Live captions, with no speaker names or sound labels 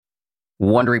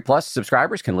Wondery Plus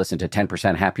subscribers can listen to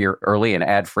 10% Happier early and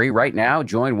ad-free right now.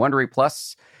 Join Wondery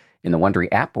Plus in the Wondery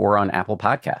app or on Apple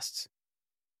Podcasts.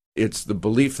 It's the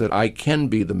belief that I can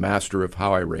be the master of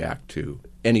how I react to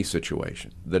any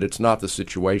situation, that it's not the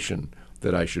situation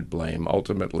that I should blame.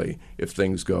 Ultimately, if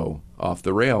things go off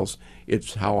the rails,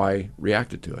 it's how I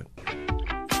reacted to it.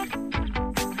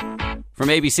 From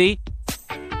ABC,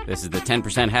 this is the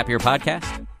 10% Happier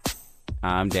podcast.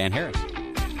 I'm Dan Harris.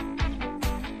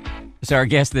 So our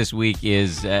guest this week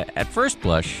is, at first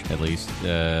blush, at least,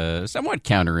 somewhat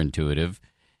counterintuitive.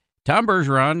 Tom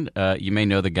Bergeron, you may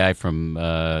know the guy from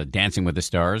Dancing with the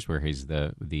Stars, where he's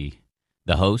the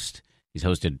host. He's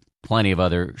hosted plenty of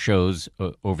other shows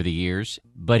over the years.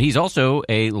 But he's also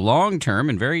a long-term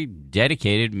and very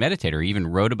dedicated meditator. He even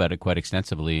wrote about it quite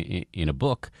extensively in a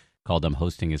book called I'm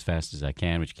Hosting as Fast as I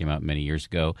Can, which came out many years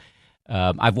ago.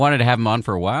 I've wanted to have him on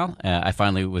for a while. I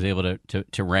finally was able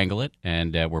to wrangle it,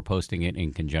 and we're posting it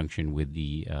in conjunction with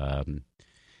the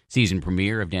season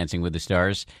premiere of Dancing with the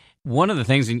Stars. One of the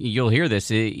things, and you'll hear this,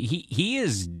 he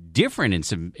is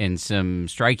different in some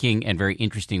striking and very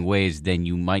interesting ways than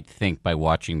you might think by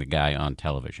watching the guy on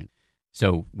television.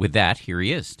 So with that, here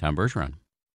he is, Tom Bergeron.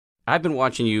 I've been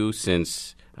watching you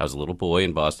since I was a little boy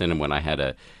in Boston, and when I had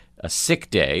a sick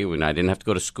day, when I didn't have to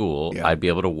go to school, I'd be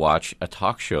able to watch a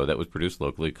talk show that was produced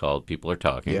locally called People Are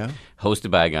Talking, hosted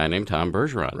by a guy named Tom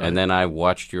Bergeron. Right. And then I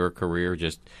watched your career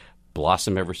just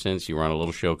blossom ever since. You were on a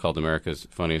little show called America's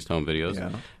Funniest Home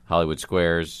Videos, Hollywood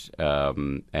Squares,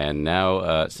 and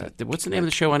now, what's the name of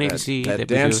the show on ABC? That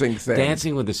dancing thing.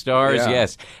 Dancing with the Stars,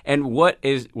 yes. And what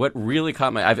really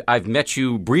caught my... I've met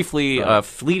you briefly,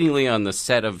 fleetingly on the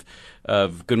set of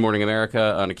Good Morning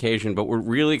America on occasion, but what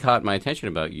really caught my attention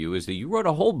about you is that you wrote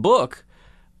a whole book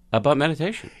about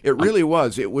meditation. It really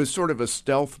was. It was sort of a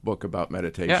stealth book about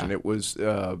meditation. Yeah. It was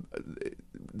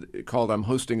called I'm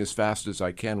Hosting as Fast as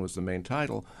I Can was the main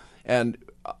title. And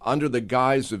under the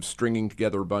guise of stringing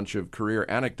together a bunch of career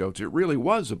anecdotes, it really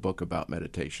was a book about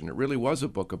meditation. It really was a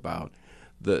book about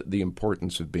the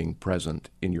importance of being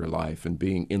present in your life and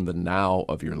being in the now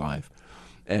of your life.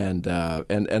 And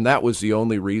that was the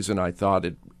only reason I thought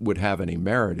it would have any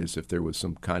merit, is if there was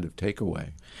some kind of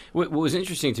takeaway. What was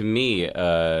interesting to me,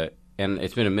 and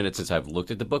it's been a minute since I've looked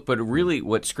at the book, but really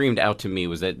what screamed out to me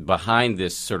was that behind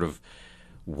this sort of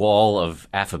wall of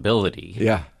affability,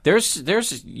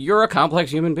 there's you're a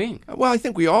complex human being. Well, I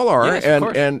think we all are, yes, of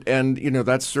course. and you know,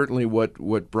 that's certainly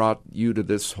what brought you to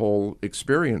this whole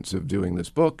experience of doing this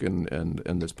book and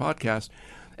this podcast.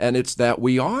 And it's that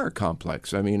we are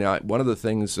complex. I mean, one of the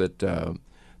things that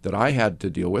I had to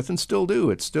deal with and still do,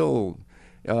 it's still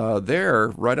there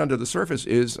right under the surface,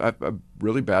 is a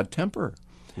really bad temper.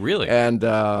 Really? And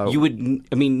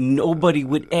nobody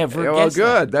would ever guess well, good.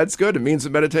 that. That's good. It means the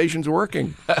meditation's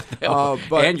working.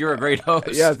 And you're a great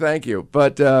host. Yeah, thank you.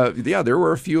 But there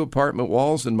were a few apartment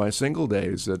walls in my single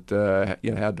days that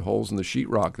had holes in the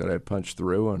sheetrock that I punched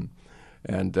through,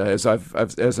 and as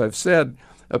I've said,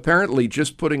 apparently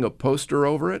just putting a poster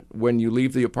over it when you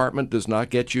leave the apartment does not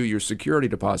get you your security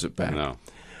deposit back. No.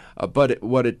 But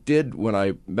what it did when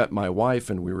I met my wife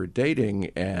and we were dating,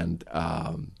 and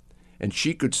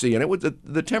she could see, and it was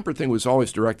the temper thing was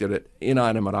always directed at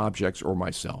inanimate objects or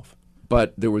myself.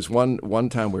 But there was one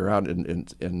time we were out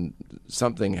and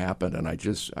something happened, and I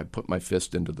put my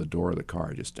fist into the door of the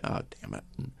car. Damn it!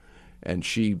 And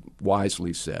she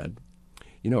wisely said,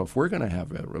 if we're going to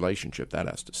have a relationship, that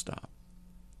has to stop.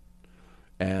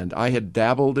 And I had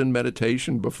dabbled in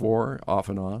meditation before, off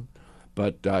and on,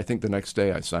 but I think the next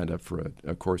day I signed up for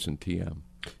a course in TM.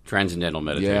 Transcendental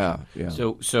meditation. Yeah.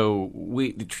 So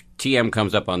TM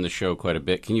comes up on the show quite a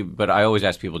bit. But I always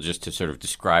ask people just to sort of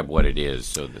describe what it is,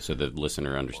 so the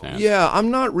listener understands. Yeah,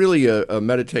 I'm not really a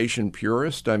meditation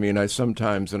purist. I mean, I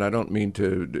sometimes, and I don't mean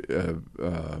to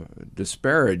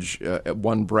disparage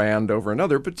one brand over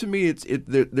another, but to me,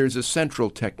 there's a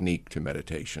central technique to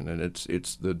meditation, and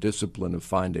it's the discipline of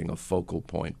finding a focal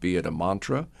point, be it a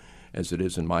mantra, as it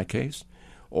is in my case,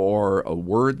 or a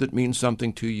word that means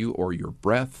something to you, or your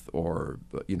breath, or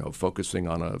focusing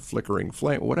on a flickering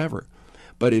flame, whatever.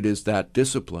 But it is that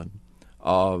discipline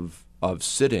of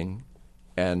sitting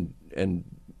and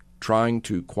trying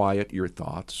to quiet your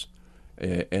thoughts.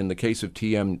 In the case of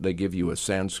TM, they give you a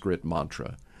Sanskrit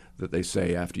mantra that they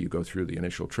say after you go through the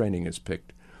initial training is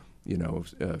picked,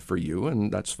 for you,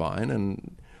 and that's fine.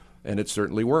 And it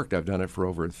certainly worked. I've done it for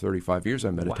over 35 years. I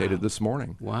meditated this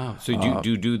morning. Wow. So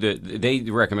they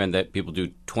recommend that people do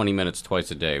 20 minutes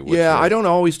twice a day. I don't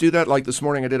always do that. Like this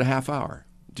morning I did a half hour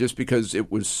just because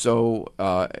it was so,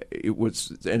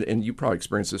 and you probably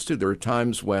experienced this too. There are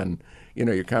times when,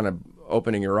 you're kind of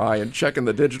opening your eye and checking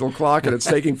the digital clock, and it's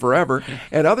taking forever.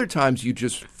 And other times you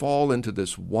just fall into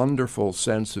this wonderful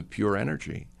sense of pure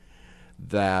energy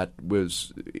that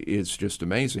is just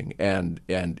amazing and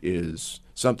is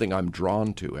something I'm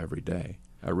drawn to every day.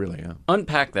 I really am.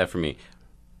 Unpack that for me.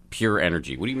 Pure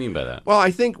energy. What do you mean by that? Well,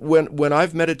 I think when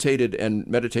I've meditated and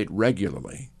meditate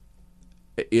regularly,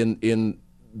 in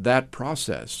that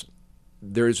process,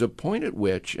 there's a point at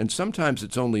which, and sometimes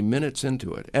it's only minutes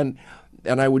into it, and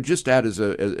I would just add as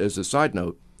a side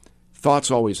note,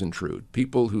 thoughts always intrude.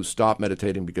 People who stop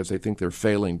meditating because they think they're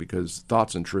failing because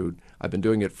thoughts intrude. I've been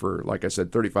doing it for, like I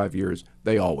said, 35 years.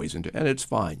 They always intrude, and it's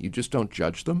fine. You just don't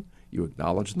judge them. You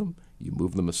acknowledge them. You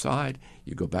move them aside.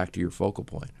 You go back to your focal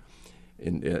point.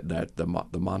 That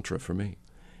the mantra for me.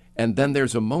 And then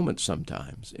there's a moment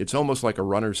sometimes. It's almost like a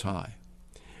runner's high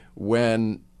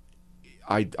when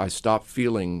I stop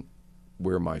feeling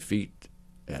where my feet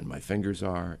and my fingers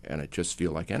are, and I just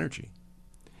feel like energy.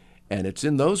 And it's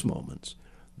in those moments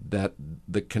that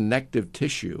the connective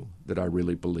tissue that I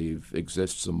really believe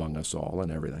exists among us all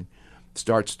and everything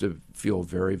starts to feel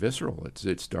very visceral.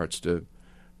 It starts to,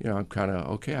 I'm kind of,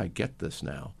 okay, I get this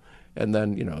now. And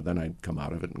then, then I come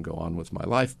out of it and go on with my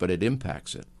life, but it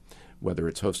impacts it, whether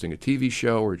it's hosting a TV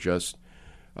show or just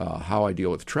how I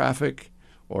deal with traffic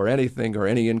or anything or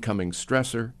any incoming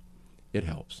stressor, it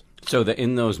helps. So that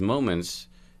in those moments,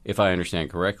 if I understand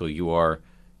correctly, you are,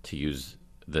 to use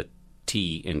the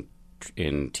T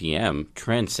in TM,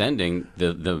 transcending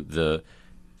the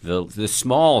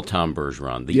small Tom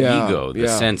Bergeron, the ego, the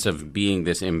sense of being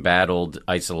this embattled,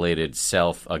 isolated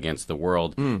self against the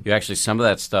world. You actually, some of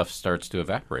that stuff starts to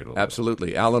evaporate a little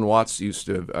Absolutely. Alan Watts used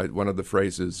to, one of the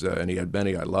phrases, and he had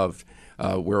many I loved,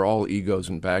 we're all egos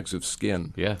in bags of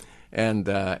skin. Yeah. And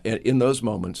in those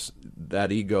moments,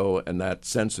 that ego and that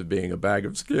sense of being a bag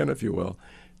of skin, if you will,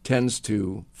 tends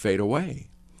to fade away.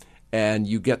 And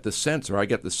you get the sense, or I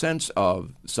get the sense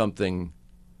of something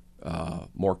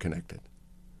more connected.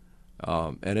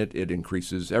 And it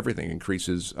increases everything. It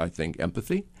increases, I think,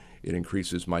 empathy. It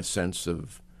increases my sense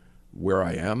of where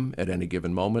I am at any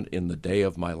given moment in the day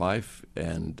of my life.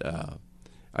 And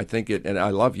I think and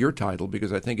I love your title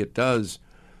because I think it does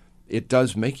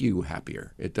make you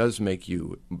happier. It does make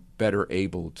you better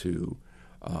able to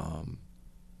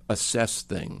assess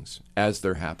things as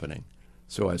they're happening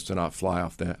so as to not fly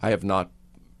off the... I have not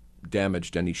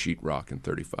damaged any sheetrock in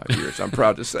 35 years. I'm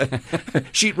proud to say.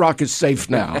 Sheetrock is safe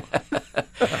now.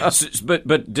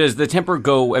 But does the temper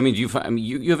go? I mean, you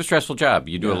have a stressful job.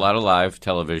 You do a lot of live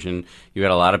television. You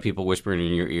got a lot of people whispering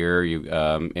in your ear.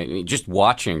 And just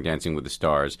watching Dancing with the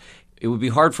Stars. It would be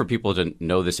hard for people to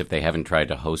know this if they haven't tried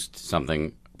to host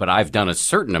something. But I've done a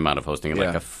certain amount of hosting,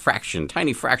 like a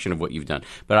tiny fraction of what you've done.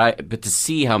 But to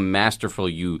see how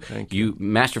masterfully you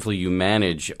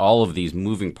manage all of these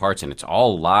moving parts, and it's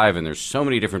all live, and there's so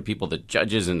many different people, the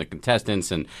judges and the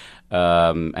contestants, and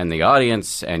the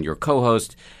audience, and your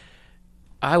co-host.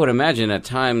 I would imagine at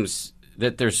times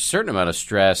that there's a certain amount of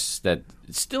stress that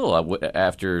still,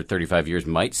 after 35 years,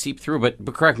 might seep through. But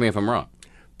correct me if I'm wrong.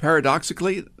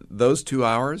 Paradoxically, those 2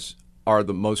 hours are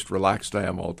the most relaxed I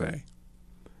am all day.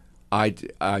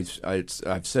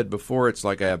 I've said before, it's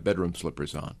like I have bedroom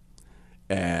slippers on,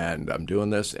 and I'm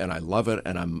doing this, and I love it,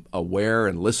 and I'm aware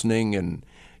and listening, and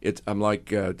I'm like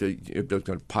going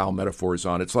to pile metaphors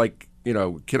on. It's like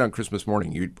kid on Christmas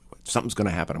morning. Something's going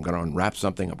to happen. I'm going to unwrap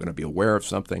something. I'm going to be aware of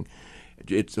something.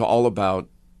 It's all about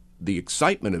the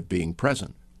excitement of being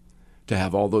present, to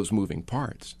have all those moving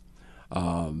parts.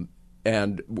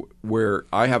 And where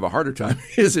I have a harder time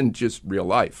isn't just real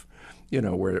life.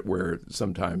 Where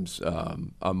sometimes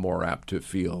I'm more apt to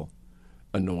feel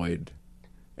annoyed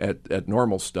at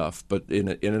normal stuff, but in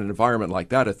an environment like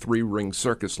that, a 3-ring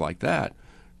circus like that,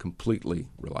 completely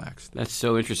relaxed. That's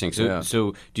so interesting.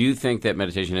 So do you think that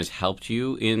meditation has helped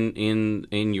you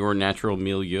in your natural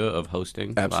milieu of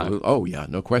hosting? Absolutely. Live? Oh yeah,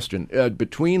 no question.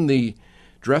 Between the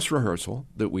dress rehearsal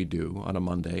that we do on a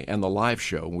Monday and the live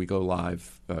show, we go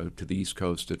live to the East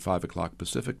Coast at 5 o'clock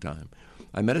Pacific time,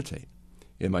 I meditate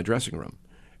in my dressing room.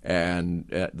 And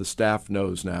the staff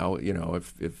knows now,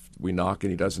 if we knock and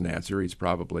he doesn't answer, he's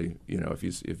probably, if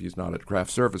he's not at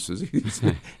craft services,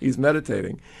 he's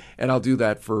meditating. And I'll do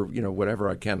that for, whatever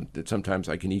I can. Sometimes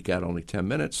I can eke out only 10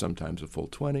 minutes, sometimes a full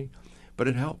 20, but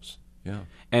it helps. Yeah.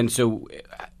 And so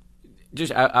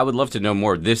I would love to know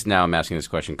more. Now I'm asking this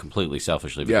question completely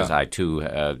selfishly because I, too,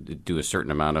 do a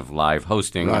certain amount of live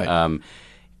hosting. Right.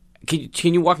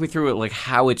 Can you walk me through it, like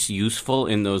how it's useful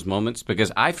in those moments?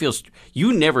 Because I feel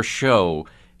you never show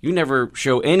you never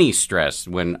show any stress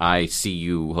when I see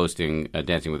you hosting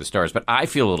Dancing with the Stars, but I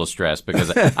feel a little stressed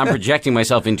because I'm projecting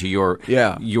myself into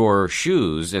your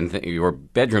shoes and your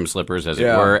bedroom slippers, as it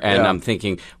were, and I'm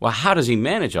thinking, well, how does he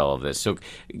manage all of this? So,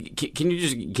 can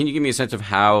you give me a sense of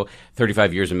how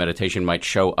 35 years of meditation might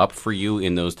show up for you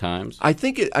in those times? I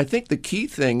think the key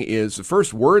thing is the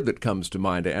first word that comes to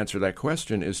mind to answer that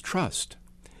question is trust.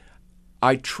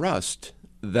 I trust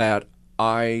that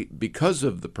because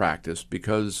of the practice,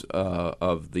 because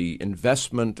of the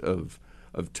investment of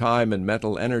time and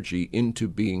mental energy into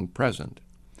being present,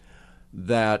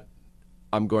 that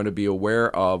I'm going to be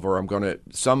aware of, or I'm going to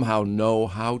somehow know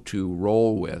how to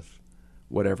roll with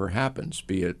whatever happens,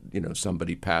 be it,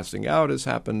 somebody passing out, as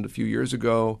happened a few years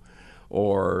ago,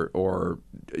 or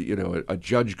a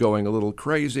judge going a little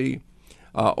crazy,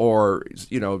 or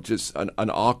just an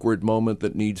awkward moment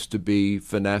that needs to be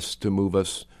finessed to move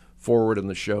us forward in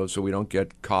the show so we don't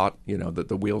get caught, that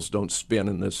the wheels don't spin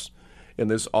in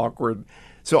this awkward.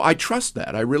 So I trust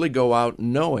that. I really go out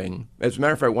knowing. As a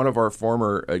matter of fact, one of our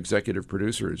former executive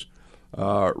producers,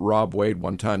 Rob Wade,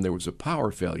 one time there was a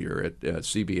power failure at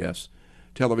CBS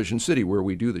Television City where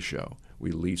we do the show.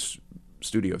 We lease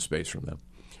studio space from them.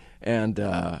 And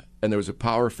there was a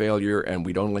power failure, and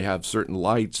we'd only have certain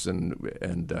lights,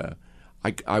 and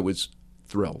I was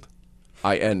thrilled.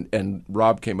 And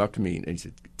Rob came up to me and he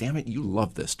said, "Damn it, you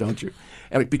love this, don't you?"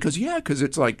 And because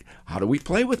it's like, how do we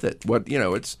play with it?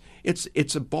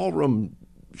 It's a ballroom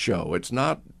show. It's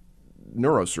not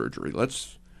neurosurgery.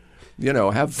 Let's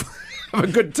have a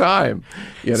good time.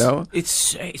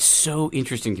 It's so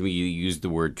interesting to me you use the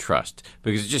word trust,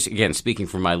 because just, again, speaking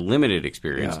from my limited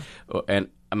experience, when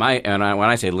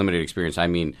I say limited experience, I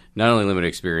mean not only limited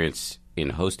experience in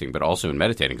hosting, but also in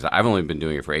meditating, because I've only been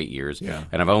doing it for 8 years,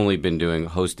 and I've only been doing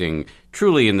hosting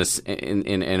truly in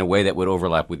a way that would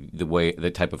overlap with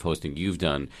the type of hosting you've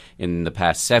done in the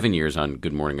past 7 years on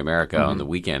Good Morning America on the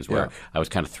weekends, where I was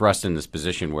kind of thrust in this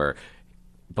position where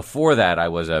before that I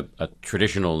was a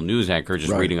traditional news anchor,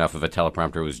 just reading off of a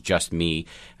teleprompter. It was just me,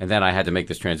 and then I had to make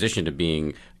this transition to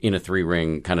being in a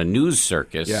 3-ring kind of news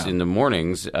circus in the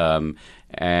mornings.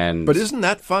 But isn't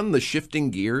that fun, the shifting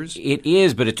gears? It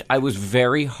is, but it was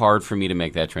very hard for me to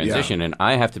make that transition. And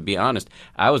I have to be honest,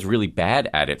 I was really bad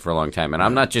at it for a long time. And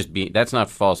I'm not just that's not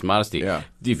false modesty. Yeah.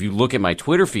 If you look at my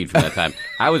Twitter feed from that time,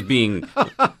 I was being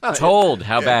told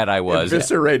how bad I was.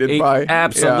 Eviscerated by.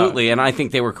 Absolutely. And I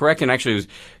think they were correct. And actually, it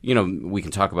was, we can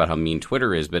talk about how mean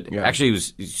Twitter is, but actually it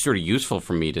was sort of useful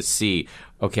for me to see,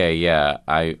 okay,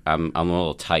 I'm a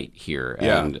little tight here.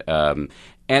 Yeah.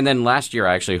 And then last year,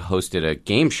 I actually hosted a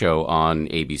game show on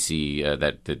ABC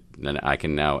that I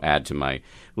can now add to my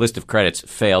list of credits,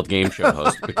 failed game show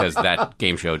host, because that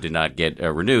game show did not get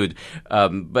renewed.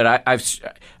 But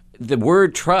the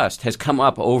word trust has come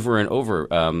up over and over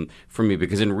for me,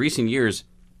 because in recent years,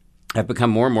 I've become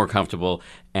more and more comfortable,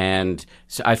 and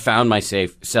so I found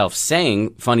myself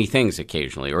saying funny things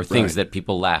occasionally, or things that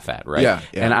people laugh at, right? Yeah.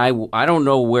 And I don't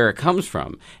know where it comes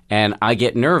from, and I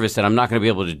get nervous that I'm not going to be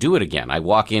able to do it again. I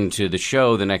walk into the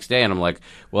show the next day, and I'm like,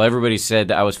 well, everybody said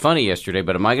I was funny yesterday,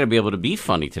 but am I going to be able to be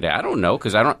funny today? I don't know,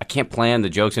 because I can't plan the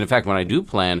jokes, and in fact, when I do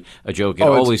plan a joke, it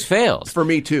always fails. For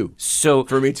me too. So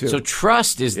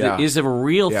trust is a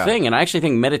real thing, and I actually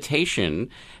think meditation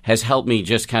has helped me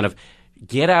just kind of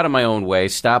get out of my own way,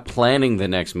 stop planning the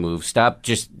next move, stop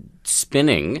just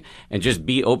spinning, and just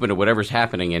be open to whatever's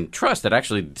happening, and trust that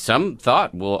actually some thought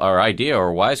or idea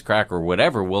or wisecrack or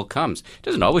whatever will come. It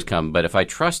doesn't always come, but if I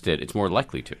trust it, it's more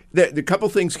likely to. The couple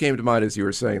things came to mind as you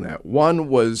were saying that. One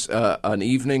was an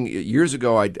evening, years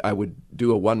ago, I would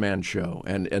do a one-man show,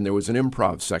 and there was an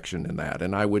improv section in that,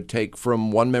 and I would take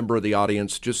from one member of the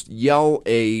audience, just yell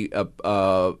a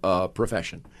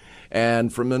profession.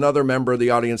 And from another member of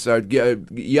the audience, I'd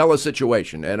yell a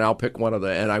situation, and I'll pick one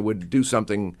and I would do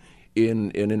something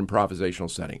in an improvisational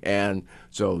setting. And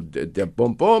so,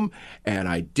 boom, boom, and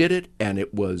I did it, and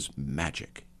it was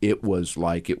magic. It was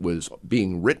like it was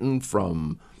being written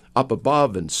from up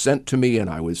above and sent to me, and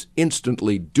I was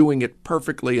instantly doing it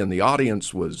perfectly, and the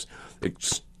audience was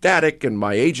ecstatic, and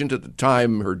my agent at the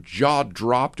time, her jaw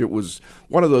dropped. It was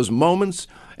one of those moments.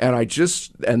 And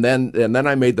then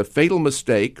I made the fatal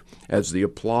mistake as the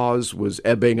applause was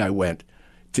ebbing.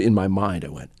 In my mind, I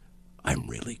went, I'm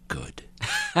really good.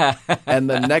 And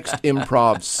the next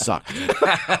improv sucked.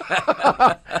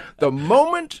 The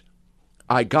moment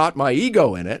I got my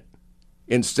ego in it,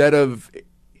 instead of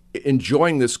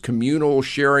enjoying this communal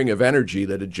sharing of energy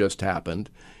that had just happened,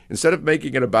 instead of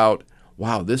making it about,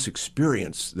 wow, this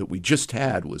experience that we just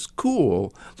had was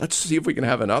cool, let's see if we can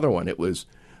have another one, it was,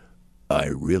 I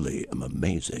really am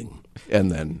amazing. And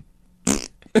then,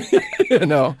 You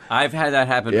know, I've had that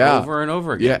happen Yeah. over and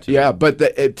over again. yeah, too. yeah. But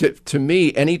to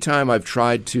me, anytime I've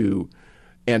tried to,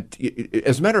 and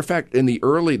as a matter of fact, in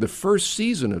the first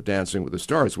season of Dancing with the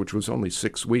Stars, which was only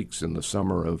 6 weeks in the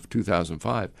summer of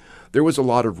 2005, there was a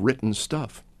lot of written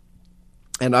stuff.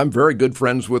 And I'm very good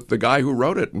friends with the guy who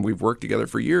wrote it, and we've worked together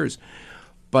for years.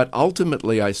 But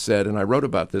ultimately, I said, and I wrote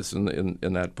about this in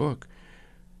that book,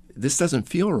 this doesn't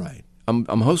feel right. I'm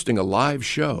hosting a live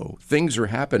show. Things are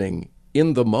happening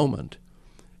in the moment,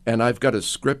 and I've got a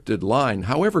scripted line.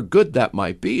 However good that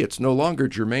might be, it's no longer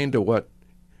germane to what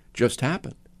just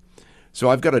happened. So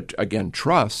I've got to, again,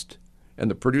 trust, and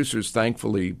the producers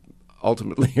thankfully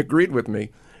ultimately agreed with me,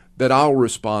 that I'll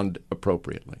respond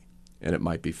appropriately. And it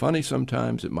might be funny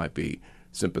sometimes, it might be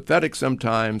sympathetic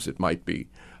sometimes, it might be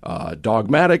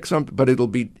dogmatic, but it'll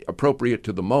be appropriate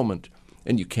to the moment,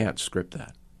 and you can't script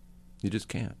that. You just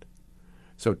can't.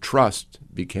 So trust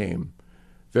became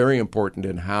very important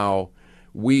in how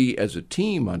we as a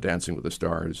team on Dancing with the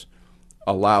Stars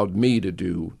allowed me to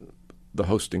do the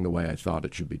hosting the way I thought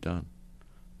it should be done.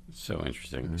 So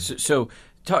interesting. So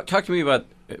talk to me about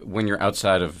when you're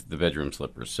outside of the bedroom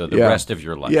slippers, so the Yeah. rest of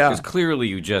your life. Yeah. Because clearly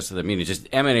it just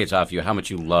emanates off you how much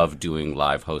you love doing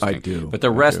live hosting. I do. But the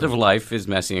rest of life is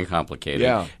messy and complicated.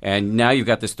 Yeah. And now you've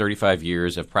got this 35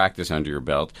 years of practice under your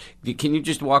belt. Can you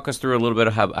just walk us through a little bit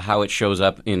of how it shows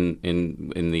up in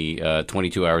the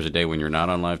 22 hours a day when you're not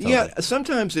on live television? Yeah,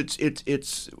 sometimes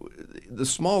it's the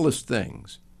smallest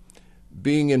things.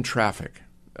 Being in traffic,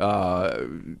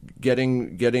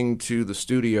 getting to the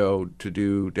studio to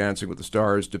do Dancing with the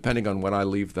Stars, depending on when I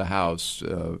leave the house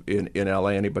in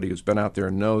L.A. Anybody who's been out there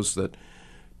knows that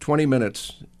 20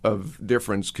 minutes of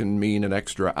difference can mean an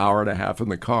extra hour and a half in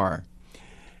the car.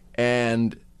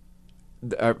 And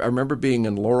I remember being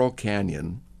in Laurel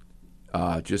Canyon,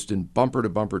 just in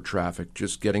bumper-to-bumper traffic,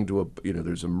 just getting to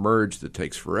there's a merge that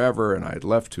takes forever, and I had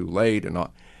left too late, and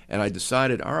I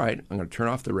decided, all right, I'm going to turn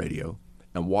off the radio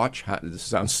and watch how, this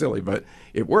sounds silly, but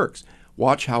it works,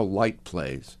 watch how light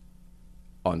plays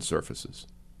on surfaces,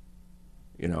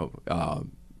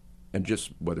 and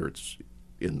just whether it's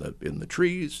in the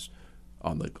trees,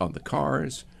 on the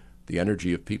cars, the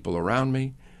energy of people around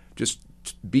me, just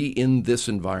be in this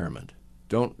environment.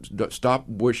 Don't stop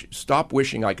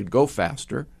wishing I could go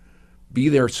faster, be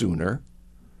there sooner,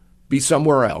 be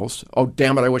somewhere else. Oh,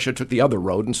 damn it, I wish I took the other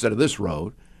road instead of this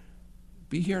road.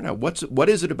 Be here now. What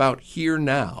is it about here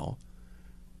now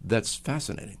that's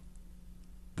fascinating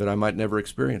that I might never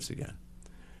experience again?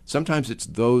 Sometimes it's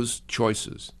those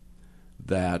choices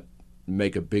that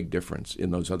make a big difference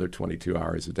in those other 22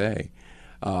 hours a day.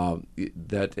 Like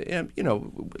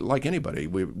anybody,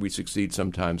 we succeed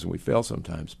sometimes and we fail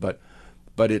sometimes, but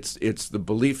it's the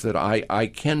belief that I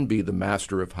can be the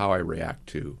master of how I react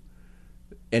to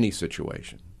any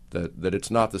situation, that it's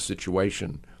not the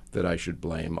situation that I should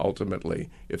blame. Ultimately,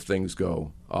 if things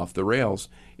go off the rails,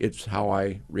 it's how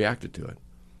I reacted to it.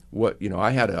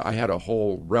 I had a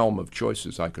whole realm of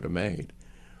choices I could have made.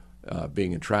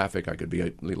 Being in traffic, I could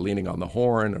be leaning on the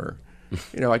horn, or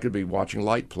I could be watching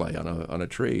light play on a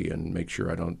tree and make sure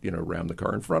I don't ram the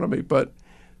car in front of me. But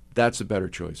that's a better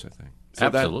choice, I think. So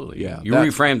Absolutely. You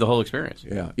reframed the whole experience.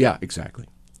 Yeah, exactly.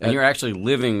 And you're actually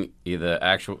living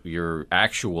your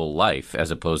actual life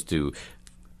as opposed to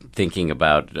thinking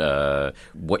about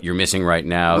what you're missing right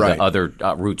now, Right. the other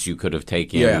routes you could have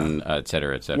taken, et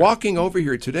cetera, et cetera. Walking over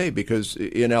here today, because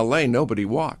in L.A. nobody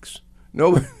walks.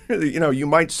 No, you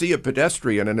might see a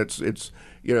pedestrian, and it's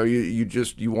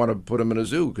you want to put them in a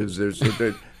zoo because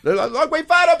they're look, we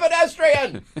found a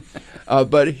pedestrian.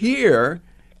 But here,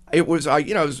 it was I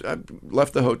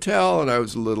left the hotel and I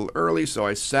was a little early, so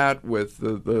I sat with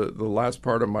the last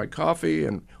part of my coffee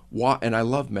and I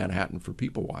love Manhattan for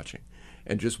people watching.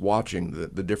 And just watching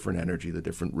the different energy, the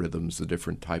different rhythms, the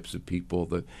different types of people,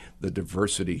 the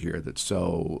diversity here that's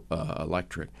so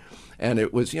electric. And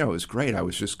it was great. I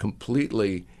was just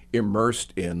completely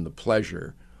immersed in the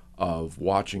pleasure of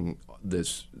watching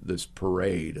this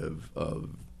parade of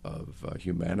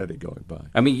humanity going by.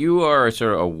 I mean, you are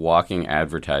sort of a walking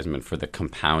advertisement for the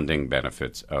compounding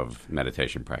benefits of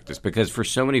meditation practice. Because for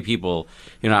so many people,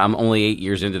 I'm only 8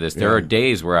 years into this. There are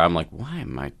days where I'm like, why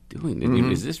am I doing this?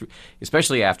 Mm-hmm. Is this,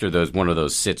 especially after one of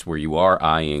those sits where you are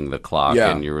eyeing the clock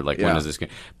and you're like, when is this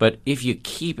going? But if you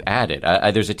keep at it,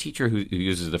 there's a teacher who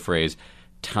uses the phrase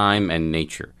time and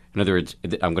nature. In other words,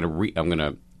 I'm going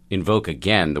to invoke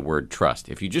again the word trust.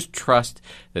 If you just trust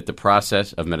that the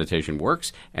process of meditation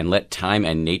works and let time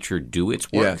and nature do its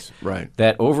work, yes, right.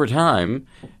 that over time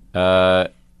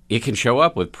it can show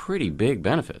up with pretty big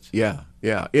benefits. Yeah.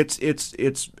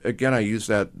 It's again, I use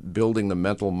that building the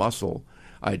mental muscle.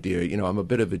 idea. I'm a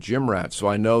bit of a gym rat, so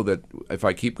I know that if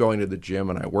I keep going to the gym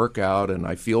and I work out and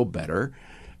I feel better,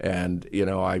 and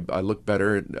I look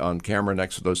better on camera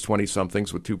next to those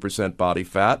 20-somethings with 2% body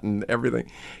fat and everything.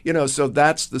 So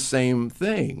that's the same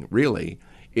thing, really.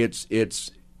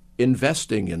 It's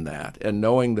investing in that and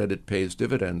knowing that it pays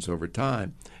dividends over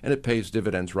time, and it pays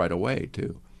dividends right away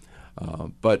too.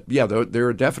 But yeah, there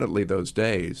are definitely those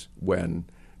days when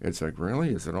it's like,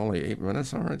 really? Is it only 8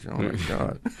 minutes already? Oh my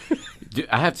God!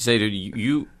 I have to say, dude,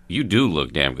 you do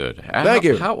look damn good. Thank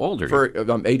you. How old are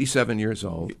you? I'm 87 years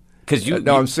old.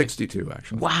 No, I'm 62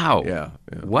 actually. Wow. Yeah.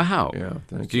 Wow. Yeah.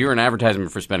 So you're an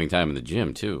advertisement for spending time in the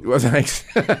gym too. Well, thanks.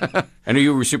 And are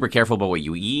you super careful about what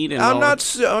you eat? And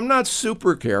I'm not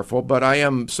super careful, but I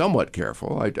am somewhat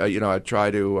careful. I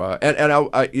try to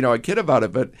I kid about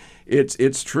it, but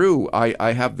it's true.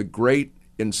 I have the great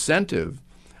incentive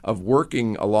of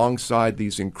working alongside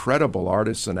these incredible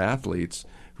artists and athletes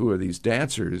who are these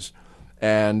dancers.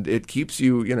 And it keeps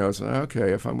you, it's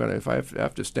okay. If I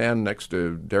have to stand next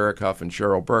to Derek Huff and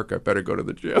Cheryl Burke, I better go to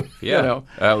the gym. Yeah,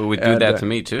 would do that to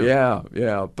me too.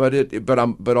 Yeah.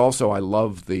 But also I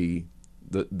love the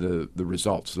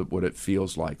results of what it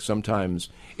feels like. Sometimes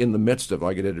in the midst of,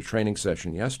 like I did a training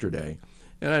session yesterday,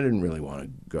 and I didn't really want to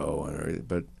go,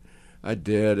 but I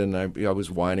did, and I was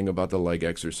whining about the leg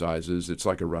exercises. It's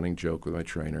like a running joke with my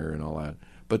trainer and all that.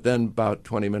 But then about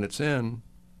 20 minutes in,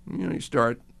 you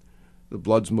start. The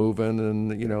blood's moving,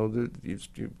 and you're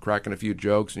cracking a few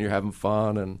jokes, and you're having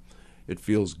fun, and it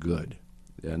feels good,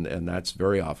 and that's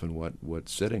very often what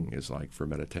sitting is like for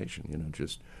meditation.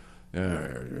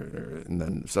 And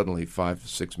then suddenly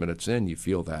 5-6 minutes in, you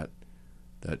feel that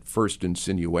first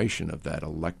insinuation of that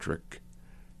electric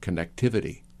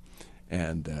connectivity,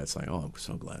 and it's like, oh, I'm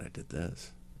so glad I did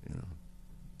this.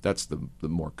 That's the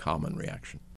more common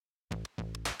reaction.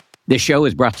 This show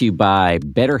is brought to you by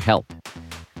BetterHelp.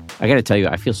 I got to tell you,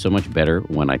 I feel so much better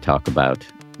when I talk about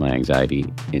my anxiety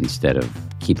instead of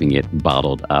keeping it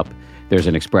bottled up. There's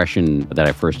an expression that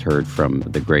I first heard from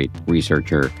the great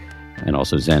researcher and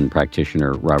also Zen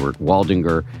practitioner Robert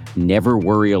Waldinger: never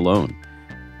worry alone.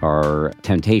 Our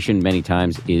temptation many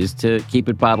times is to keep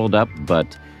it bottled up,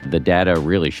 but the data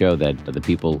really show that the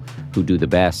people who do the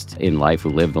best in life, who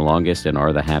live the longest and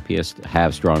are the happiest,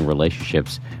 have strong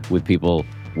relationships with people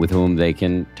with whom they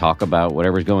can talk about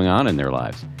whatever's going on in their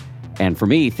lives. And for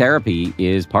me, therapy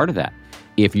is part of that.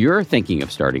 If you're thinking of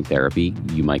starting therapy,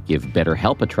 you might give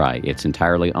BetterHelp a try. It's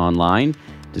entirely online,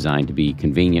 designed to be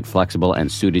convenient, flexible,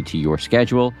 and suited to your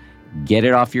schedule. Get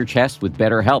it off your chest with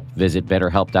BetterHelp. Visit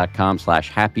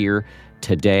BetterHelp.com/happier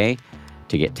today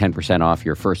to get 10% off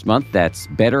your first month. That's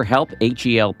BetterHelp,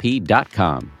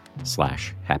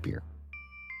 HELP.com/happier.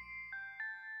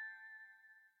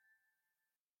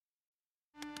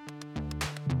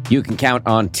 You can count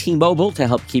on T-Mobile to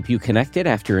help keep you connected.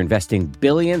 After investing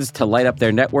billions to light up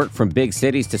their network from big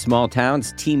cities to small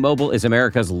towns, T-Mobile is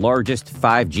America's largest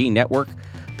 5G network.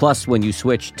 Plus, when you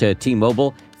switch to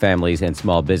T-Mobile, families and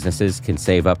small businesses can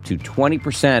save up to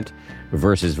 20%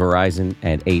 versus Verizon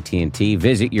and AT&T.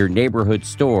 Visit your neighborhood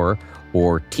store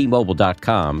or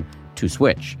T-Mobile.com to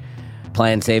switch.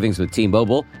 Plan savings with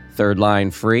T-Mobile. Third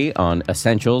line free on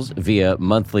essentials via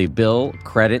monthly bill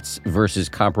credits versus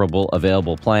comparable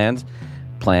available plans.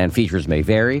 Plan features may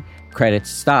vary. Credits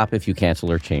stop if you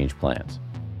cancel or change plans.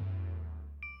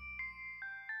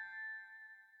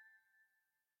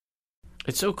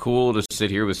 It's so cool to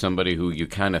sit here with somebody who you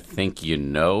kind of think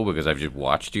because I've just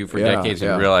watched you for decades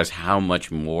and realize how much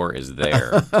more is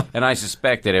there. And I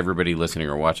suspect that everybody listening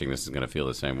or watching this is going to feel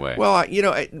the same way. Well,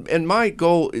 and my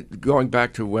goal, going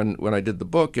back to when I did the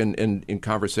book and in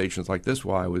conversations like this,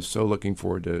 why I was so looking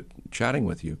forward to chatting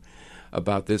with you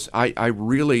about this, I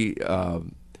really,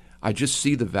 I just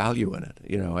see the value in it,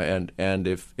 and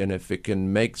if it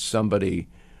can make somebody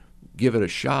give it a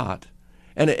shot.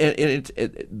 And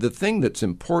the thing that's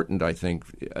important, I think,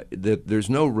 that there's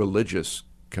no religious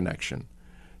connection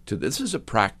to this. This is a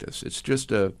practice. It's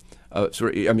just a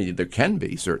sort of, there can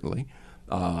be, certainly,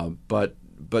 but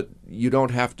you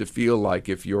don't have to feel like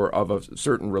if you're of a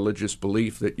certain religious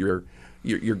belief that you're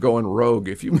going rogue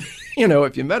if you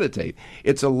if you meditate.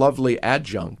 It's a lovely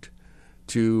adjunct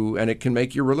to, and it can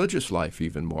make your religious life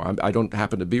even more. I don't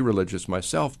happen to be religious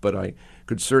myself, but I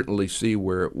could certainly see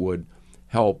where it would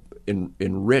help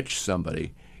enrich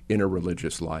somebody in a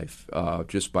religious life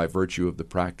just by virtue of the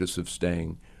practice of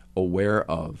staying aware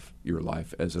of your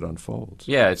life as it unfolds.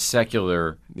 Yeah, it's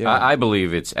secular. Yeah. I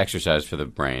believe it's exercise for the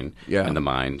brain and the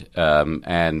mind.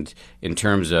 And in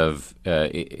terms of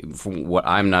from what,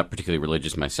 I'm not particularly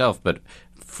religious myself, but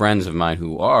friends of mine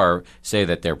who are say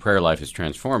that their prayer life is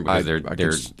transformed because I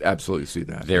can absolutely see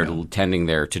that. They're tending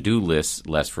their to-do lists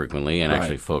less frequently and Right.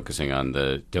 actually focusing on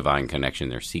the divine connection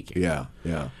they're seeking. Yeah,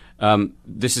 yeah.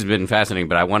 This has been fascinating,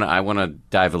 but I want to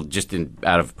dive just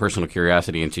out of personal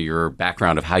curiosity into your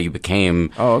background of how you became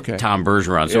Tom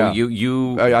Bergeron. So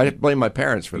Yeah. I blame my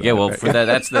parents for that. Yeah, well, for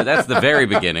that's the very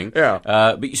beginning. Yeah.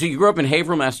 But so you grew up in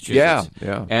Haverhill, Massachusetts.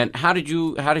 Yeah. And how did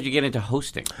you get into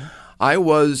hosting? I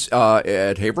was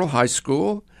at Haverhill High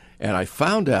School, and I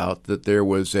found out that there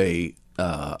was an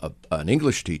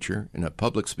English teacher and a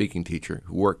public speaking teacher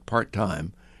who worked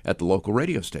part-time at the local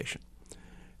radio station.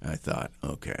 And I thought,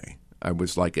 okay. I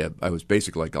was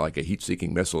basically like a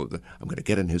heat-seeking missile. I'm going to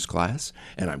get in his class,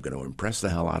 and I'm going to impress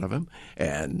the hell out of him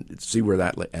and see where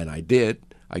that – and I did.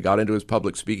 I got into his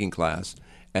public speaking class,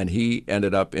 and he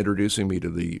ended up introducing me to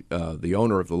the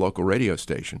owner of the local radio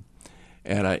station.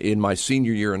 And in my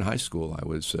senior year in high school, I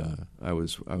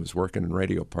was working in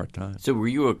radio part time. So were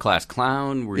you a class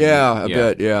clown? A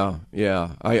bit. Yeah.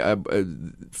 I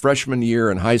freshman year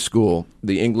in high school,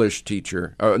 the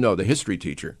history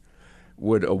teacher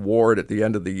would award at the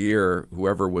end of the year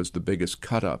whoever was the biggest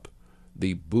cut up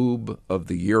the Boob of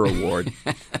the Year award,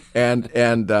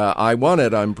 and I won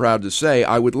it. I'm proud to say.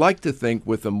 I would like to think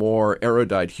with a more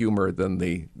erudite humor than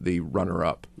the runner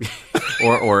up.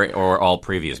 or all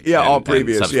previous. All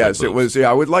previous. Yes, boobs. it was.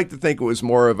 Yeah, I would like to think it was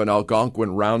more of an Algonquin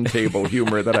roundtable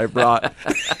humor that I brought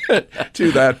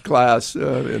to that class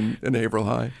in Haverhill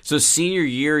High. So senior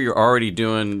year, you're already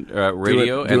doing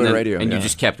radio, doing radio, and you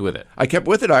just kept with it. I kept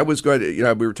with it. I was going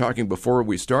to. We were talking before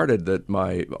we started that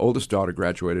my oldest daughter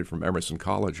graduated from Emerson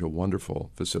College, a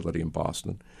wonderful facility in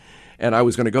Boston, and I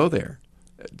was going to go there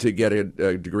to get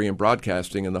a degree in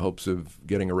broadcasting in the hopes of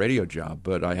getting a radio job.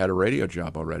 But I had a radio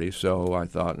job already, so I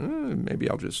thought maybe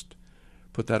I'll just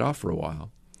put that off for a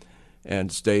while,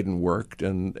 and stayed and worked.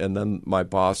 And then my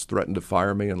boss threatened to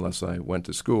fire me unless I went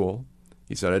to school.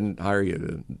 He said, I didn't hire you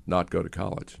to not go to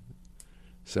college.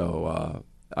 So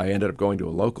I ended up going to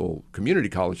a local community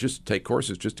college just to take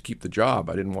courses, just to keep the job.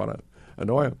 I didn't want to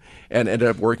annoy him, and ended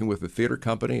up working with a theater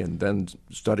company, and then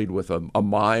studied with a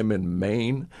mime in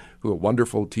Maine, a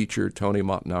wonderful teacher, Tony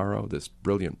Montanaro, this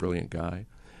brilliant guy,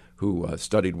 who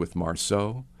studied with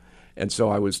Marceau. And so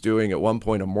I was doing at one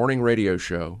point a morning radio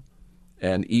show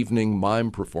and evening mime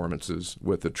performances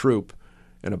with a troupe.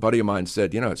 And a buddy of mine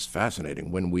said, it's fascinating.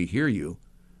 When we hear you,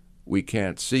 we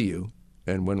can't see you.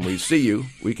 And when we see you,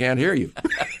 we can't hear you.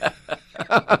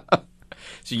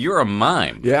 So you're a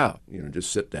mime. Yeah.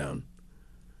 Just sit down.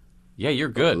 Yeah, you're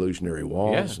good. Illusionary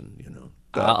walls, yeah. and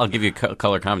I'll give you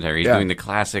color commentary. He's doing the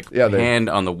classic hand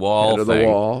on the wall hand thing. The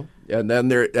wall, and then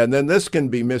this can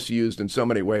be misused in so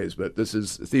many ways. But this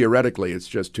is theoretically, it's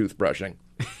just toothbrushing.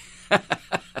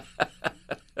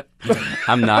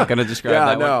 I'm not going to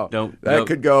describe that. No, one. That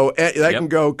could go. That can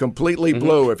go completely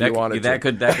blue if you wanted to. That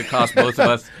could cost both of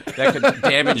us. That could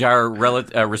damage our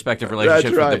respective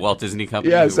relationships with the Walt Disney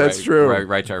Company. Yes, that's true.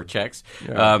 Writes our checks.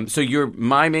 Yeah. So you're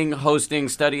miming, hosting,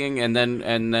 studying, and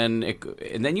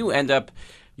then you end up.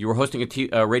 You were hosting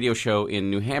a radio show in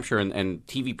New Hampshire, and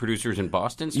TV producers in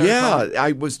Boston started calling?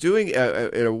 I was doing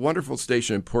a wonderful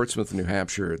station in Portsmouth, New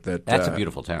Hampshire. That's a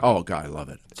beautiful town. Oh, God, I love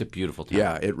it. It's a beautiful town.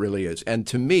 Yeah, it really is. And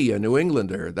to me, a New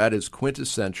Englander, that is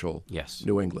quintessential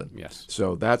New England. Yes.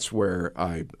 So that's where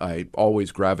I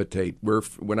always gravitate.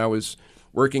 When I was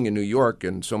working in New York,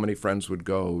 and so many friends would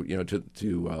go,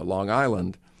 to Long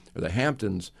Island or the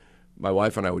Hamptons, my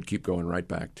wife and I would keep going right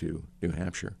back to New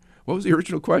Hampshire. What was the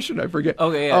original question? I forget.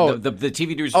 Okay, yeah. The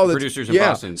TV producers in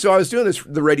Boston. So I was doing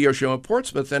the radio show in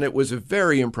Portsmouth, and it was a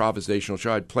very improvisational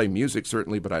show. I'd play music,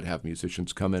 certainly, but I'd have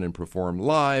musicians come in and perform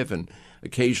live, and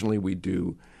occasionally we'd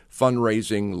do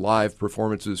fundraising live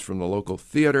performances from the local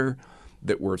theater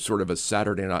that were sort of a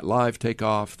Saturday Night Live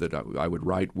takeoff that I would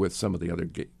write with some of the other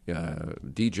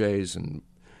DJs. And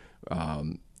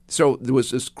so there was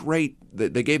this great –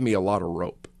 they gave me a lot of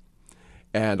rope.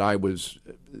 And I was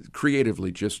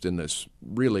creatively just in this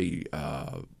really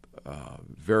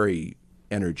very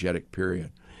energetic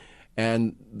period.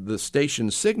 And the station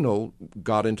signal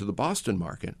got into the Boston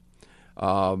market,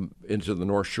 into the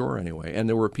North Shore anyway. And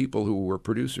there were people who were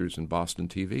producers in Boston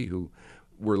TV who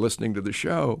were listening to the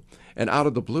show. And out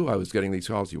of the blue, I was getting these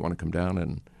calls. You want to come down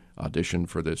and audition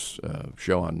for this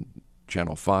show on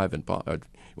Channel 5 and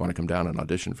you want to come down and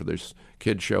audition for this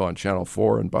kid show on Channel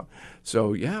 4 and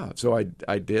so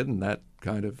I did, and that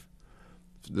kind of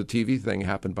the TV thing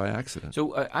happened by accident.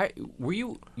 So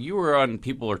you were on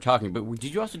People Are Talking, but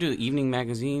did you also do the evening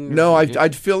magazine? No,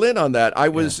 I'd fill in on that. I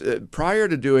was prior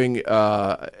to doing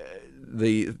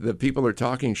the People Are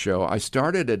Talking show, I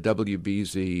started at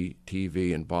WBZ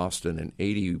TV in Boston in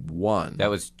 '81. That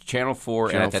was Channel 4,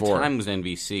 Channel and at 4. the time it was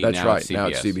NBC. That's now right. It's CBS. Now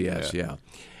it's CBS, yeah.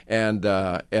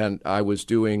 And I was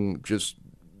doing just,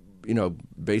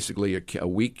 basically a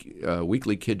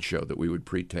weekly kid show that we would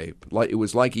pre-tape. It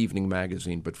was like Evening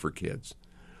Magazine, but for kids.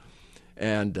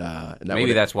 And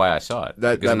maybe that's why I saw it.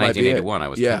 That Because in might be it. 1981, I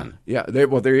was yeah, 10. Yeah,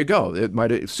 there you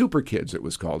go. Super Kids, it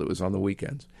was called. It was on the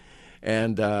weekends.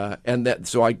 And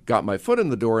so I got my foot in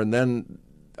the door, and then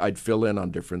I'd fill in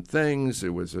on different things.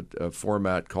 It was a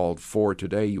format called For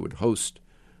Today. You would host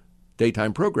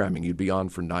daytime programming. You'd be on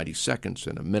for 90 seconds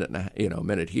and a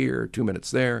minute here, 2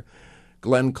 minutes there.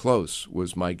 Glenn Close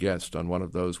was my guest on one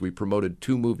of those. We promoted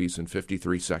 2 movies in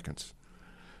 53 seconds.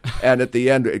 And at the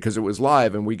end, because it was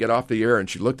live, and we get off the air, and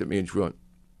she looked at me and she went,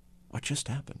 "What just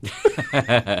happened?"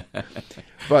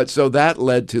 But so that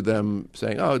led to them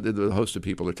saying, "Oh, the host of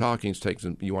People Are Talking takes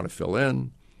them. You want to fill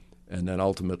in?" And then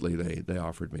ultimately they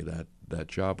offered me that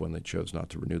job when they chose not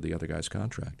to renew the other guy's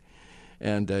contract.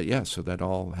 And so that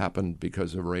all happened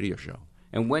because of a radio show.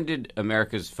 And when did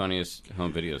America's Funniest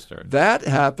Home Video start? That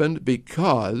happened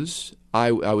because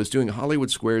I was doing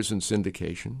Hollywood Squares in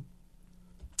syndication,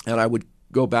 and I would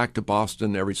go back to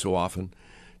Boston every so often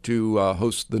to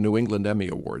host the New England Emmy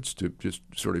Awards, to just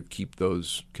sort of keep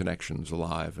those connections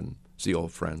alive and see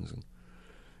old friends.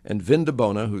 And Vin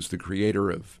DeBona, who's the creator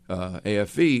of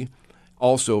AFV,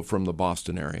 also from the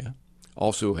Boston area,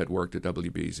 also had worked at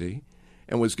WBZ,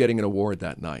 and was getting an award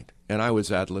that night. And I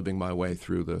was ad-libbing my way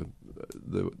through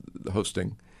the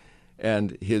hosting.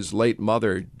 And his late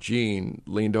mother, Jean,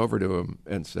 leaned over to him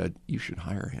and said, "You should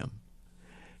hire him."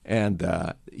 And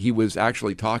he was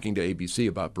actually talking to ABC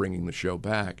about bringing the show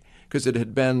back, because it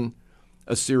had been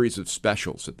a series of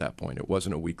specials at that point. It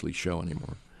wasn't a weekly show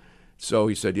anymore. So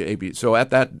he said, "Yeah, ABC." So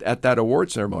at that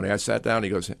award ceremony, I sat down. He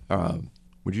goes,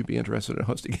 "Would you be interested in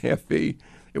hosting AFV?"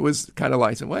 It was kind of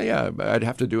like, well, yeah, I'd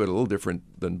have to do it a little different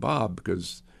than Bob,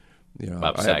 because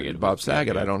Bob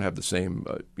Saget. I don't have the same,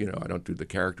 I don't do the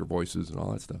character voices and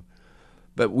all that stuff.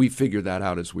 But we figured that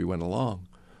out as we went along.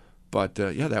 But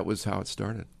that was how it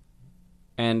started.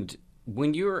 And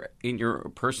when you're in your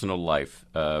personal life,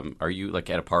 are you like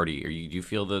at a party? Do you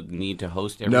feel the need to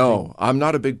host everything? No, I'm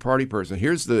not a big party person.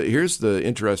 Here's the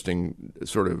interesting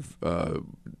sort of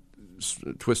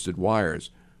twisted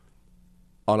wires.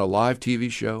 On a live TV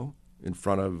show in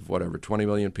front of 20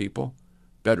 million people,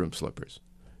 bedroom slippers.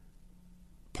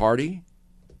 Party,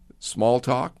 small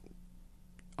talk.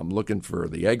 I'm looking for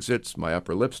the exits. My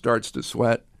upper lip starts to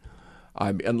sweat.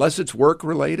 Unless it's work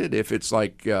related. If it's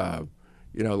like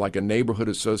like a neighborhood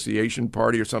association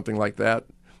party or something like that,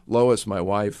 Lois, my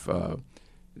wife,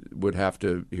 would have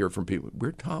to hear from people,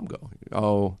 "Where'd Tom go?"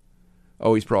 Oh,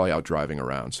 he's probably out driving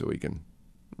around so he can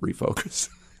refocus.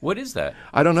 What is that?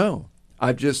 I don't know.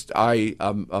 I'm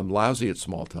lousy at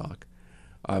small talk.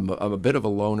 I'm a bit of a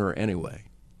loner anyway.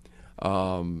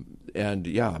 I'm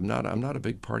not a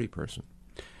big party person.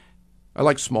 I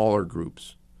like smaller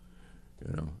groups.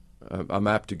 I'm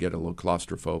apt to get a little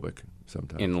claustrophobic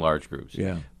sometimes. In large groups.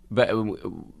 Yeah. But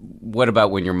what about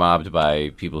when you're mobbed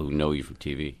by people who know you from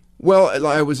TV? Well,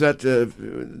 I was at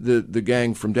the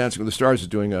gang from Dancing with the Stars is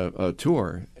doing a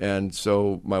tour, and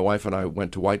so my wife and I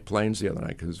went to White Plains the other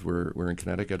night because we're in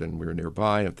Connecticut and we were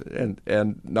nearby,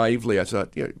 and naively I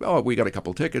thought, we got a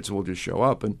couple tickets and we'll just show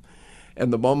up, and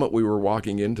the moment we were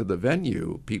walking into the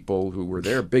venue, people who were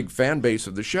there, big fan base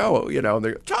of the show, and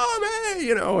they go, "Tom,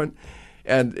 hey,"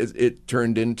 and it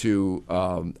turned into,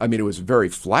 it was a very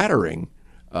flattering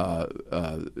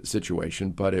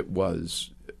situation, but it was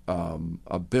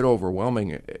a bit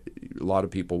overwhelming. A lot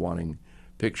of people wanting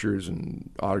pictures and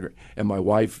autograph, and my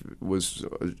wife was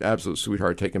an absolute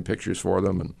sweetheart taking pictures for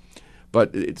them.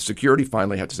 But security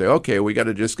finally had to say, "Okay, we got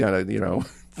to just kind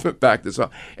of back this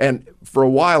up." And for a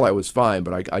while I was fine,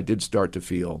 but I did start to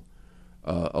feel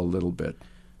a little bit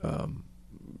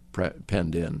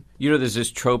penned in. There's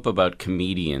this trope about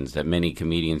comedians that many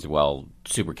comedians, while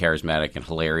super charismatic and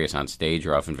hilarious on stage,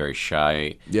 are often very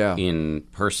shy in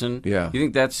person. Yeah. You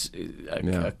think that's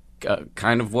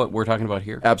kind of what we're talking about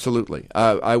here? Absolutely.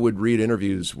 I would read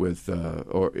interviews with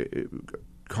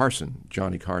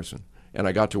Johnny Carson, and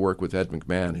I got to work with Ed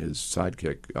McMahon, his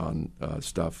sidekick, on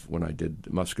stuff when I did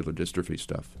muscular dystrophy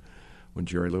stuff, when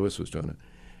Jerry Lewis was doing it.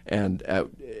 And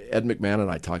Ed McMahon and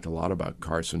I talked a lot about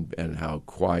Carson and how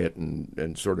quiet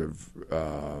and sort of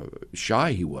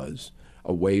shy he was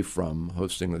away from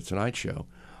hosting the Tonight Show,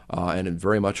 and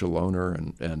very much a loner.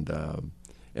 And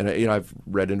I've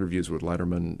read interviews with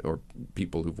Letterman or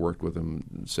people who've worked with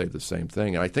him say the same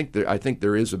thing. And I think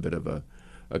there is a bit of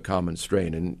a common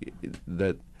strain, and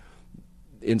that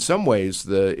in some ways,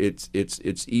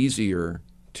 it's easier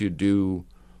to do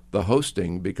the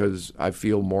hosting because I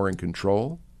feel more in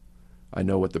control. I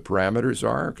know what the parameters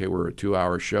are. Okay, we're a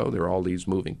 2-hour show. There are all these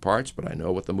moving parts, but I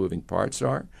know what the moving parts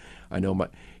are. I know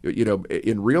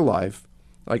in real life,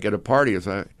 like at a party,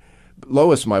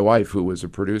 Lois, my wife, who was a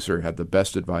producer, had the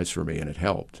best advice for me, and it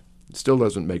helped. It still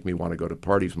doesn't make me want to go to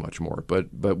parties much more,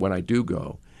 but when I do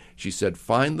go, she said,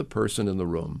 find the person in the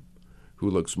room who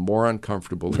looks more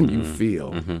uncomfortable than you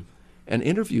feel, and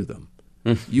interview them.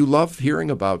 You love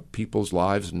hearing about people's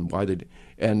lives and why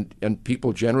and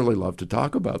people generally love to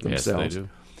talk about themselves. Yes, they do.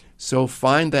 So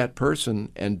find that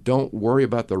person and don't worry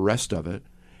about the rest of it.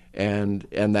 And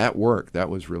that worked. That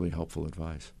was really helpful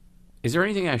advice. Is there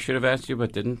anything I should have asked you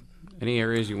but didn't? Any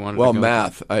areas you wanted Well, to go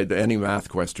math. Any math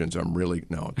questions, I'm really,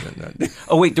 no.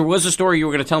 Oh, wait, there was a story you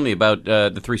were going to tell me about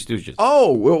the Three Stooges.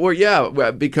 Oh, well,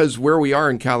 yeah, because where we are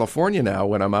in California now,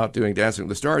 when I'm out doing Dancing with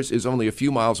the Stars, is only a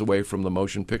few miles away from the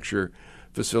motion picture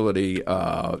facility,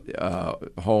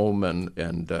 home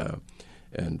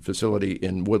and facility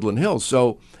in Woodland Hills.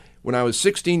 So when I was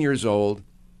 16 years old,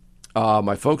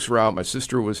 my folks were out. My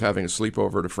sister was having a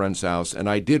sleepover at a friend's house, and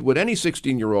I did what any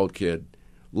 16-year-old kid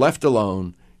left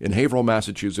alone in Haverhill,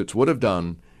 Massachusetts would have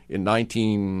done in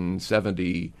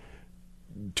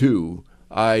 1972.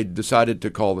 I decided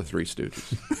to call the Three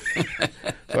Stooges.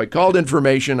 So I called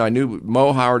information. I knew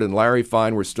Mo Howard and Larry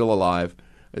Fine were still alive.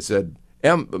 I said,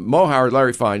 Mo Howard,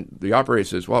 Larry Fine. The operator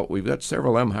says, well, we've got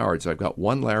several M. Howards. I've got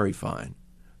one Larry Fine.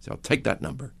 So I'll take that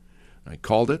number. And I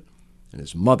called it, and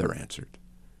his mother answered.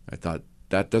 I thought,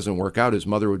 that doesn't work out. His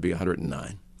mother would be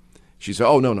 109. She said,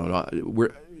 oh, no.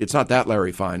 It's not that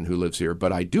Larry Fine who lives here,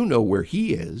 but I do know where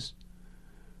he is.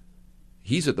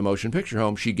 He's at the Motion Picture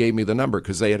Home. She gave me the number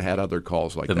because they had other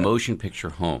calls like that. The Motion Picture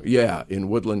Home. Yeah, in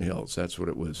Woodland Hills. That's what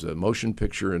it was. Motion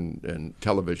Picture and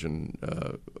Television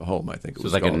Home, I think it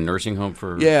was like called. A nursing home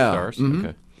for stars? Mm-hmm.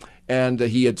 Okay. And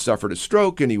he had suffered a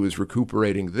stroke, and he was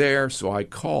recuperating there, so I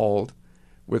called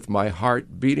with my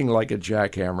heart beating like a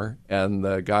jackhammer, and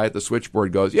the guy at the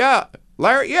switchboard goes, yeah,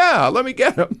 Larry, yeah, let me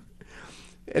get him.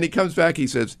 And he comes back, he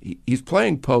says, he's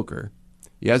playing poker.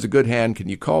 He has a good hand. Can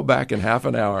you call back in half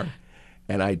an hour?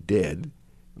 And I did.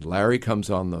 Larry comes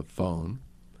on the phone,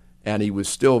 and he was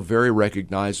still very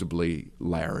recognizably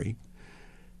Larry.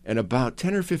 And about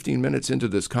 10 or 15 minutes into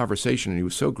this conversation, and he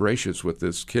was so gracious with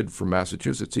this kid from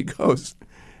Massachusetts, he goes,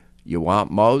 you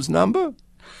want Mo's number?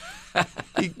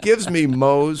 He gives me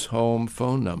Mo's home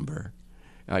phone number.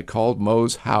 I called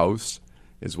Mo's house.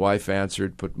 His wife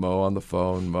answered, put Mo on the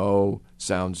phone. Mo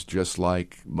sounds just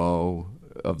like Mo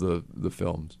of the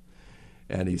films.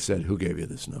 And he said, who gave you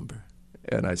this number?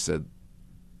 And I said,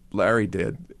 Larry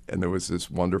did. And there was this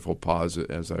wonderful pause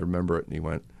as I remember it. And he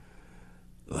went,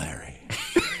 Larry.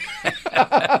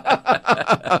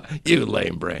 You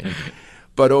lame brain.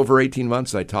 But over 18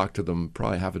 months, I talked to them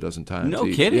probably half a dozen times. No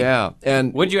kidding? Yeah.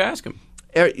 And what'd you ask him?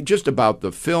 Just about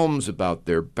the films, about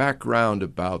their background,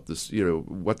 about this,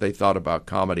 what they thought about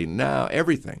comedy now,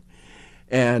 everything.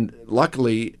 And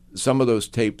luckily, some of those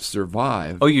tapes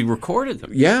survived. Oh, you recorded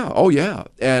them? Yeah. Oh, yeah.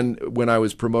 And when I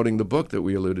was promoting the book that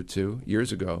we alluded to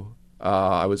years ago,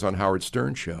 I was on Howard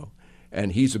Stern's show,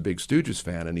 and he's a big Stooges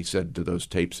fan, and he said, do those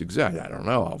tapes exist? I don't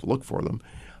know. I'll look for them.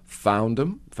 Found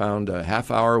them. Found a half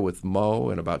hour with Mo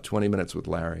and about 20 minutes with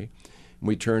Larry. And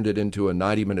we turned it into a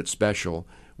 90-minute special,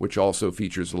 which also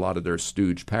features a lot of their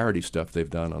Stooge parody stuff they've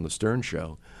done on the Stern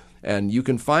Show. And you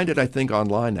can find it, I think,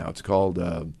 online now. It's called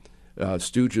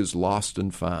Stooges Lost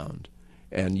and Found.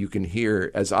 And you can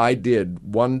hear, as I did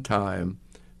one time,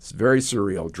 it's very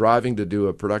surreal, driving to do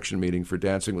a production meeting for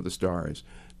Dancing with the Stars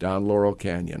down Laurel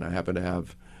Canyon. I happen to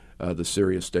have the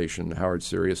Sirius station, Howard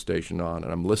Sirius station on,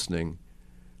 and I'm listening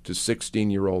to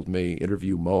 16-year-old me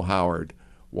interview Mo Howard,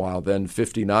 while then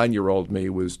 59-year-old me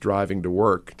was driving to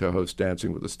work to host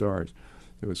Dancing with the Stars.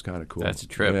 It was kind of cool. That's a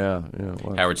trip. Yeah.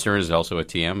 Well. Howard Stern is also a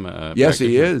TM. Yes,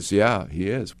 he is. Yeah, he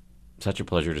is. Such a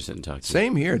pleasure to sit and talk to you.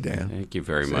 Same here, Dan. Thank you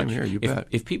very much. Same here, you bet.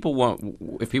 If people want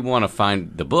to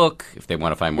find the book, if they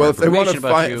want to find more information if they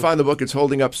about want you, to find the book, it's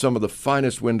holding up some of the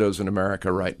finest windows in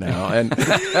America right now. And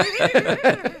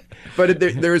but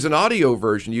there is an audio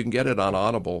version. You can get it on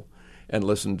Audible and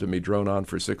listen to me drone on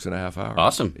for 6.5 hours.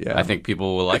 Awesome. Yeah. I think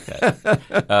people will like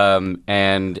that.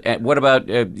 And what about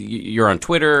you're on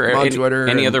Twitter? I'm on Twitter.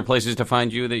 Any other places to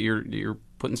find you that you're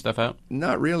putting stuff out?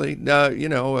 Not really. No,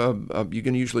 you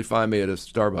can usually find me at a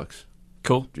Starbucks.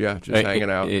 Cool. Yeah, just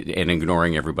hanging out. And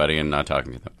ignoring everybody and not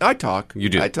talking to them. I talk. You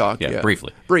do? I talk, yeah.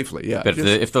 Briefly. Briefly, yeah. But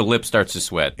if the lip starts to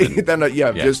sweat, then,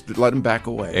 just let him back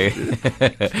away.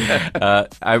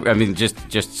 I mean,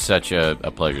 just such a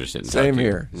pleasure to sit and talk to you. Same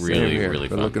here. Really, Same here. really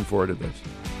Been fun. looking forward to this.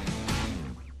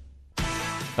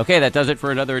 Okay, that does it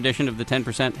for another edition of the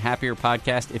 10% Happier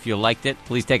podcast. If you liked it,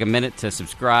 please take a minute to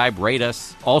subscribe, rate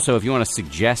us. Also, if you want to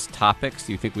suggest topics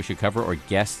you think we should cover or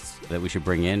guests that we should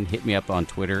bring in, hit me up on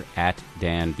Twitter at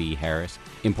Dan B. Harris.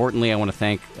 Importantly, I want to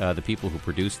thank the people who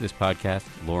produce this podcast,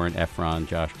 Lauren Efron,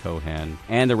 Josh Cohan,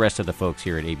 and the rest of the folks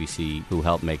here at ABC who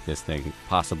helped make this thing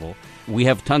possible. We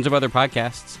have tons of other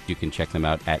podcasts. You can check them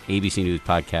out at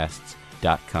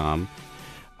abcnewspodcasts.com.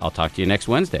 I'll talk to you next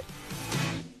Wednesday.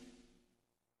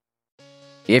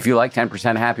 If you like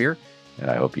 10% Happier, and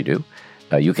I hope you do,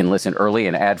 you can listen early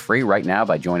and ad-free right now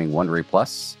by joining Wondery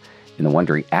Plus in the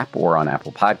Wondery app or on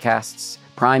Apple Podcasts.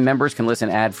 Prime members can listen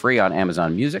ad-free on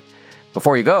Amazon Music.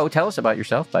 Before you go, tell us about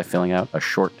yourself by filling out a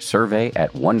short survey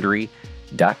at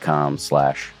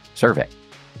Wondery.com/survey.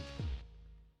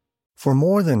 For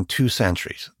more than 2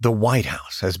 centuries, the White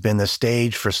House has been the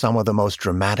stage for some of the most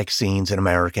dramatic scenes in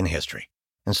American history.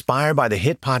 Inspired by the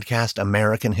hit podcast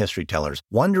American History Tellers,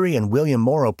 Wondery and William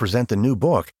Morrow present the new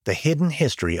book, The Hidden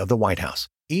History of the White House.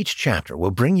 Each chapter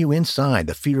will bring you inside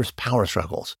the fierce power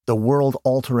struggles, the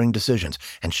world-altering decisions,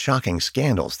 and shocking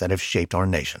scandals that have shaped our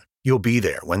nation. You'll be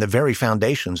there when the very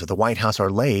foundations of the White House are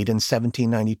laid in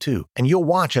 1792, and you'll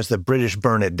watch as the British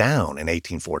burn it down in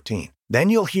 1814.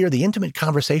 Then you'll hear the intimate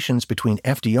conversations between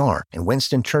FDR and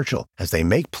Winston Churchill as they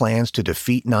make plans to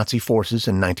defeat Nazi forces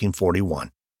in 1941.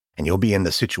 And you'll be in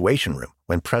the Situation Room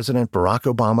when President Barack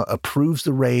Obama approves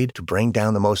the raid to bring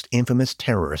down the most infamous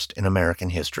terrorist in American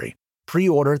history.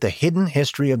 Pre-order The Hidden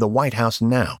History of the White House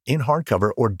now in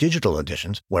hardcover or digital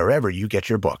editions wherever you get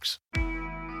your books.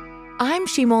 I'm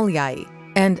Shimol Yai,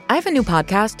 and I have a new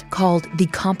podcast called The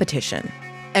Competition.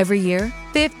 Every year,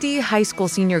 50 high school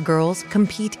senior girls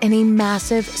compete in a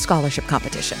massive scholarship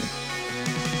competition.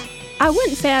 I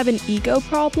wouldn't say I have an ego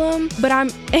problem, but I'm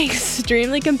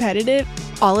extremely competitive.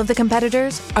 All of the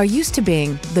competitors are used to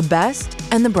being the best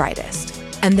and the brightest,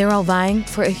 and they're all vying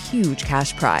for a huge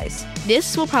cash prize.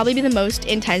 This will probably be the most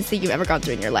intense thing you've ever gone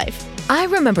through in your life. I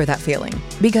remember that feeling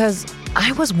because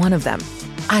I was one of them.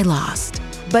 I lost.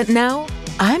 But now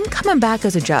I'm coming back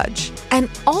as a judge and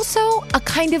also a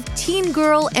kind of teen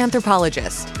girl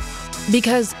anthropologist.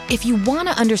 Because if you want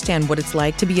to understand what it's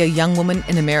like to be a young woman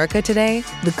in America today,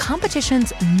 the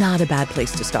competition's not a bad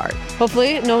place to start.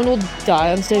 Hopefully no one will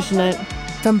die on stage tonight.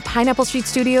 From Pineapple Street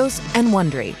Studios and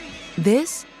Wondery,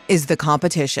 this is The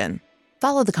Competition.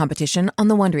 Follow The Competition on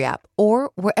the Wondery app or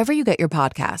wherever you get your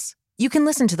podcasts. You can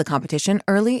listen to The Competition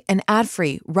early and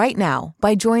ad-free right now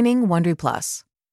by joining Wondery Plus.